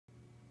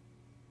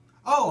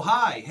Oh,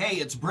 hi. Hey,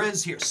 it's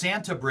Brizz here.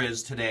 Santa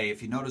Brizz today.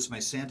 If you notice, my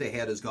Santa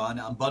hat is gone.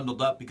 I'm bundled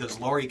up because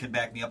Lori can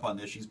back me up on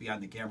this. She's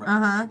behind the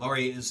camera.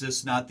 Lori, is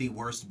this not the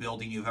worst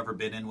building you've ever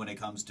been in when it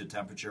comes to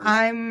temperatures?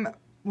 I'm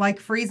like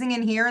freezing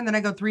in here, and then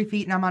I go 3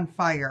 feet and I'm on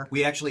fire.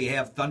 We actually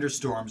have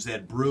thunderstorms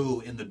that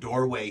brew in the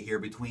doorway here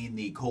between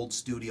the cold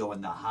studio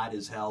and the hot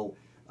as hell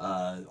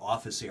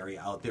office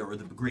area out there, or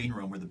the green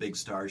room where the big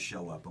stars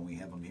show up, and we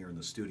have them here in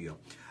the studio.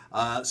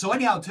 So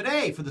anyhow,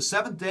 today, for the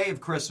 7th day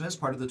of Christmas,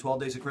 part of the 12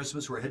 days of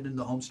Christmas, we're heading into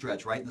the home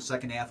stretch, right in the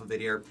second half of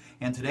it here.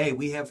 And today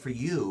we have for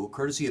you,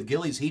 courtesy of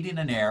Gilley's Heating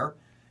and Air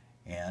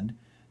and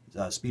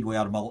Speedway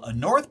Automobile, a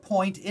North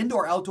Point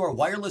indoor-outdoor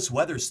wireless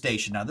weather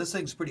station. Now, this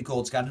thing's pretty cool.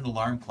 It's got an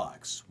alarm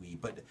clock. Sweet.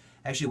 But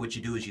actually what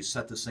you do is you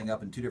set this thing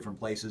up in 2 different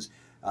places.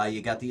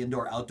 You got the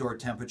indoor-outdoor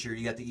temperature.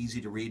 You got the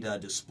easy-to-read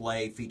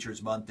display,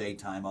 features month, day,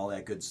 time, all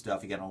that good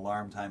stuff. You got an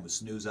alarm time with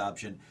snooze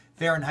option,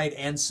 Fahrenheit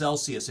and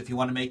Celsius if you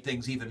want to make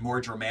things even more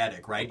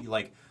dramatic, right? You're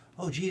like,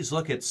 oh, geez,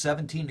 look, it's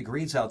 17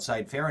 degrees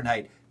outside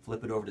Fahrenheit.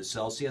 Flip it over to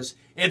Celsius.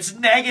 It's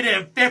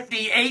negative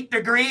 58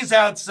 degrees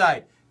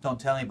outside. Don't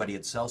tell anybody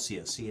it's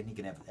Celsius. See, and you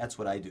can have, that's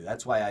what I do.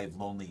 That's why I have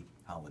lonely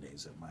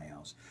holidays at my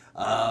house.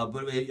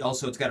 But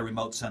also, it's got a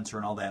remote sensor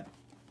and all that.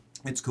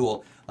 It's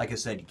cool. Like I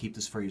said, you keep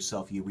this for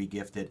yourself. You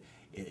re-gift it.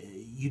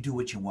 You do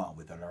what you want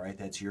with it, all right?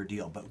 That's your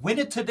deal. But win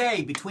it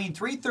today between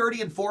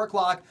 3:30 and 4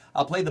 o'clock.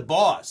 I'll play the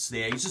boss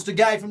there. He's just a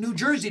guy from New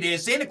Jersey there.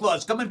 Santa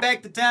Claus coming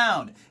back to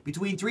town.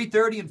 Between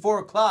 3:30 and 4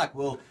 o'clock,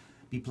 we'll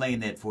be playing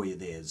that for you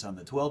there. It's on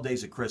the 12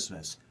 days of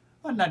Christmas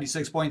on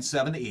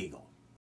 96.7 The Eagle.